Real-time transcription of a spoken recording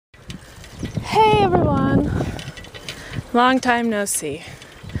Hey everyone! Long time no see.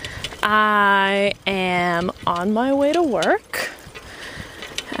 I am on my way to work.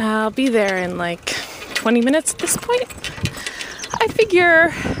 I'll be there in like 20 minutes at this point. I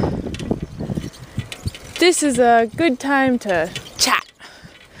figure this is a good time to chat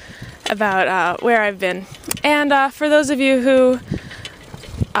about where I've been. And for those of you who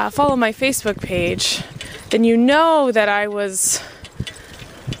follow my Facebook page, then you know that I was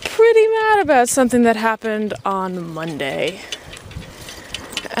pretty mad about something that happened on Monday.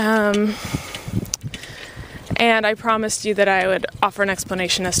 And I promised you that I would offer an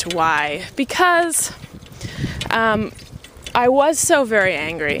explanation as to why. Because I was so very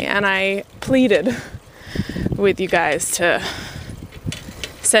angry, and I pleaded with you guys to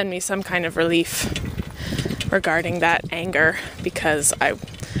send me some kind of relief regarding that anger, because I've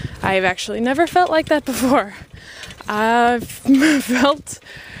actually never felt like that before.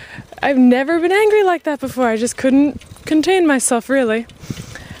 I've never been angry like that before. I just couldn't contain myself, really.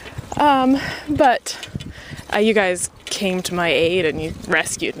 But you guys came to my aid and you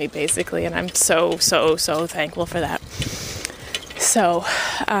rescued me, basically, and I'm so thankful for that. So,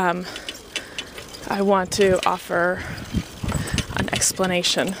 I want to offer an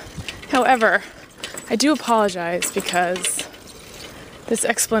explanation. However, I do apologize because this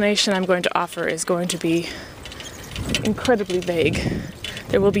explanation I'm going to offer is going to be incredibly vague.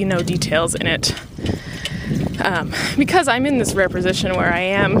 There will be no details in it. Because I'm in this rare position where I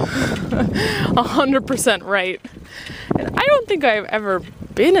am 100% right. And I don't think I've ever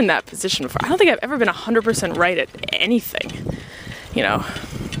been in that position before. I don't think I've ever been 100% right at anything. You know,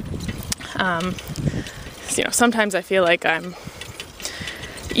 sometimes I feel like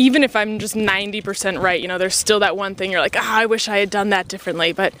even if I'm just 90% right, there's still that one thing you're like, I wish I had done that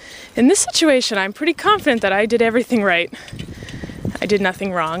differently. But in this situation, I'm pretty confident that I did everything right. I did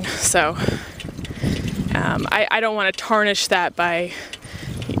nothing wrong. So I don't want to tarnish that by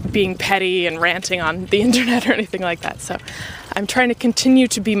being petty and ranting on the internet or anything like that. So I'm trying to continue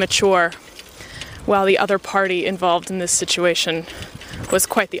to be mature, while the other party involved in this situation was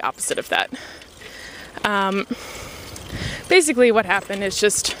quite the opposite of that. Basically what happened is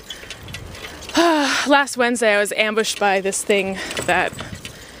just last Wednesday I was ambushed by this thing that,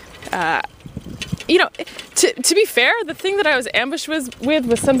 to be fair, the thing that I was ambushed with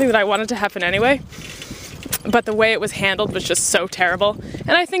was something that I wanted to happen anyway, but the way it was handled was just so terrible,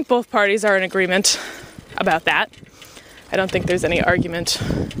 and I think both parties are in agreement about that. I don't think there's any argument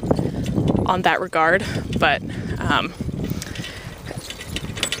on that regard, but,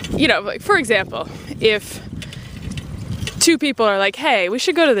 like, for example, if two people are like, hey, we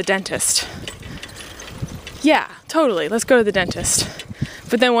should go to the dentist. Yeah, totally, let's go to the dentist.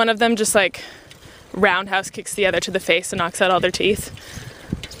 But then one of them just like roundhouse kicks the other to the face and knocks out all their teeth.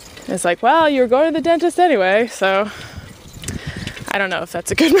 It's like, well, you were going to the dentist anyway, so I don't know if that's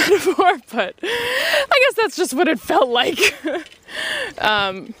a good metaphor, but I guess that's just what it felt like.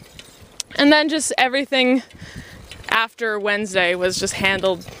 And then just everything after Wednesday was just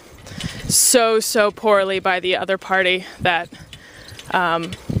handled so poorly by the other party that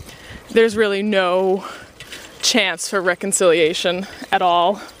there's really no chance for reconciliation at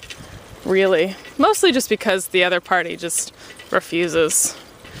all, really. Mostly just because the other party just refuses,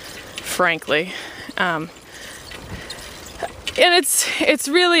 frankly. And it's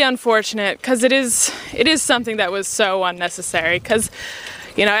really unfortunate, because it is something that was so unnecessary, because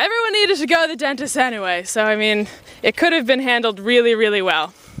everyone needed to go to the dentist anyway, so I mean, it could have been handled really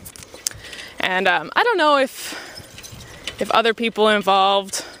well. And I don't know if other people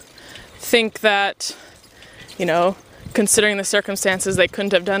involved think that, considering the circumstances, they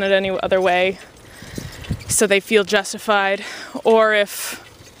couldn't have done it any other way, so they feel justified, or if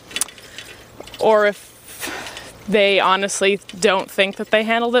they honestly don't think that they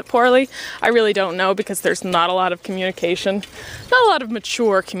handled it poorly. I really don't know, because there's not a lot of communication, not a lot of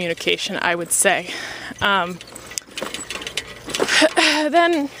mature communication, I would say. Then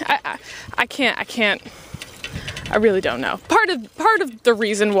I really don't know. Part of the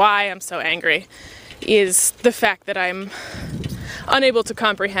reason why I'm so angry is the fact that I'm unable to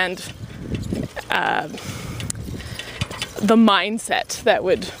comprehend the mindset that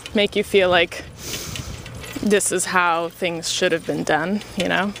would make you feel like this is how things should have been done,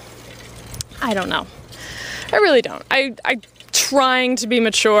 I don't know. I really don't. I'm trying to be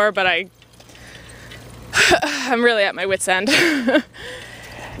mature, but I'm really at my wit's end.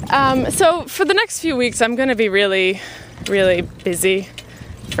 So for the next few weeks, I'm going to be really busy,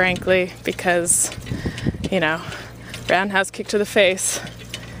 frankly, because, roundhouse kick to the face.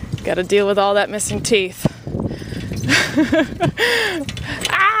 Got to deal with all that missing teeth.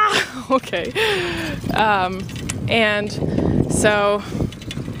 Okay. And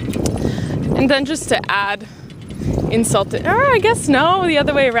then just to add insult, or I guess no, the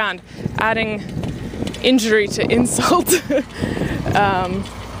other way around, adding injury to insult.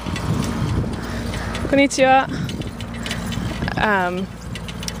 Konnichiwa.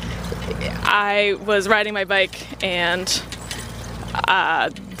 I was riding my bike and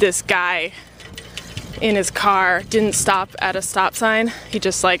this guy in his car didn't stop at a stop sign. He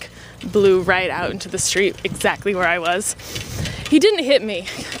just like blew right out into the street exactly where I was. He didn't hit me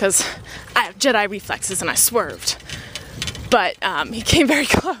because I have Jedi reflexes and I swerved. But he came very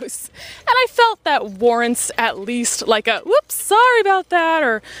close. And I felt that warrants at least like a, whoops, sorry about that,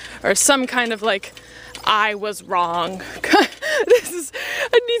 or some kind of like, I was wrong.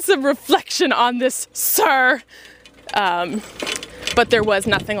 I need some reflection on this, sir. But there was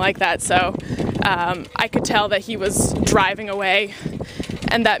nothing like that, so I could tell that he was driving away,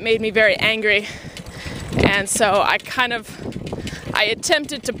 and that made me very angry. And so I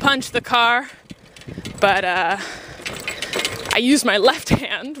attempted to punch the car, but I used my left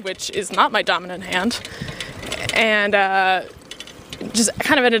hand, which is not my dominant hand, and just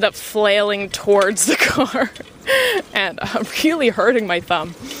kind of ended up flailing towards the car and really hurting my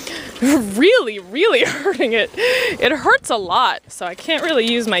thumb. Really, really hurting it. It hurts a lot, so I can't really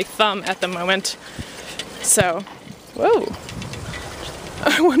use my thumb at the moment. So, whoa.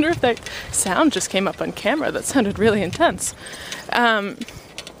 I wonder if that sound just came up on camera. That sounded really intense.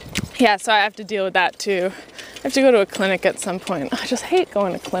 Yeah, so I have to deal with that too. I have to go to a clinic at some point. I just hate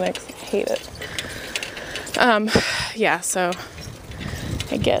going to clinics. I hate it. Yeah, so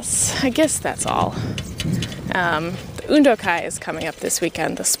I guess that's all. The Undokai is coming up this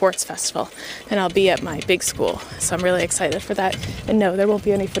weekend, the sports festival, and I'll be at my big school, so I'm really excited for that. And no, there won't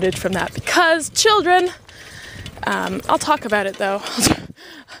be any footage from that because children. I'll talk about it though.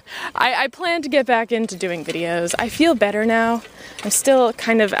 I plan to get back into doing videos. I feel better now. I'm still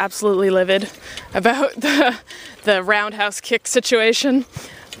kind of absolutely livid about the roundhouse kick situation,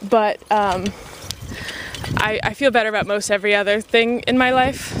 but I feel better about most every other thing in my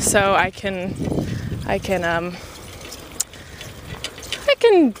life, so I can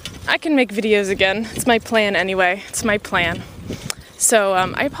make videos again. It's my plan anyway. It's my plan. So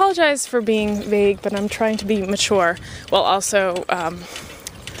I apologize for being vague, but I'm trying to be mature while also,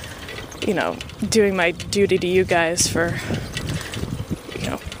 you know, doing my duty to you guys for, you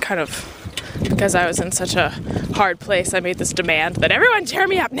know, kind of, because I was in such a hard place, I made this demand that everyone cheer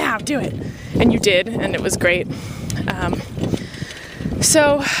me up now, do it. And you did, and it was great.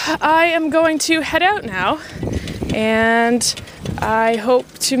 So I am going to head out now, and I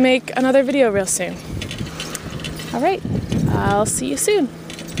hope to make another video real soon. All right, I'll see you soon.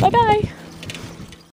 Bye-bye.